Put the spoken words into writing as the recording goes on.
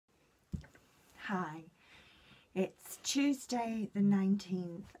Hi, it's Tuesday the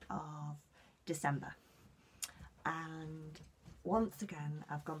 19th of December and once again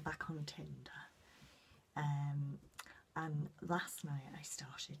I've gone back on Tinder and last night I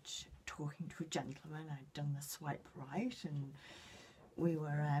started talking to a gentleman. I'd done the swipe right and we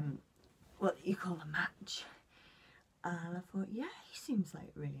were what you call a match, and I thought, yeah, he seems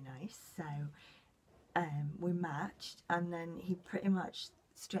like really nice, so we matched, and then he pretty much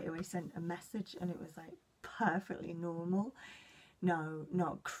straight away sent a message and it was like perfectly normal, no,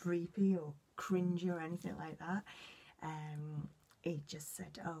 not creepy or cringy or anything like that. He just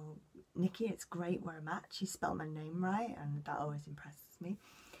said, oh Nikki, it's great we're a match, he spelled my name right and that always impresses me.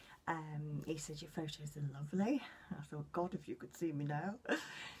 He said your photos are lovely. I thought, God, if you could see me now,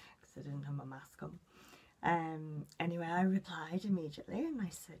 because I didn't have my mask on. Anyway, I replied immediately and I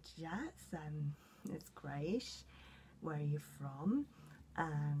said, yes, it's great, where are you from?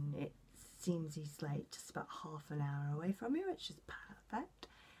 And it seems he's like just about half an hour away from me, which is perfect.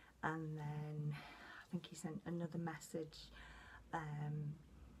 And then I think he sent another message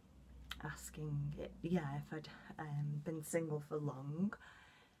asking it, yeah, if I'd been single for long.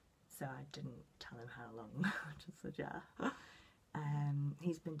 So I didn't tell him how long. I just said yeah.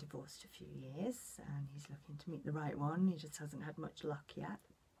 He's been divorced a few years and he's looking to meet the right one. He just hasn't had much luck yet.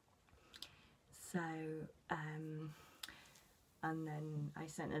 So and then I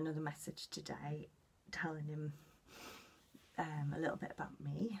sent another message today telling him a little bit about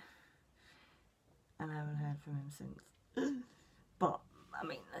me, and I haven't heard from him since. But I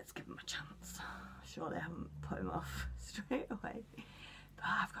mean, let's give him a chance. Surely I haven't put him off straight away. But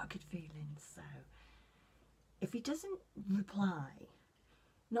I've got good feelings, so if he doesn't reply,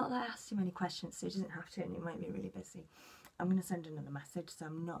 not that I asked him any questions, so he doesn't have to, and he might be really busy, I'm going to send another message, so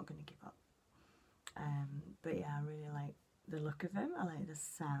I'm not going to give up. But yeah, I really like the look of him, I like the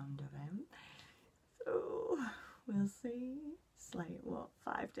sound of him, so we'll see. It's like, what,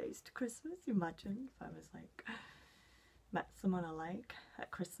 5 days to Christmas? Imagine if I was like, met someone I like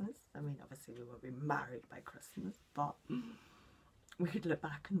at Christmas. I mean, obviously we won't be married by Christmas, but we could look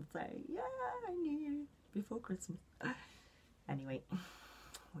back and say, yeah, I knew you before Christmas. Anyway,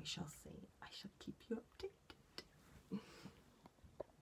 we shall see. I shall keep you updated.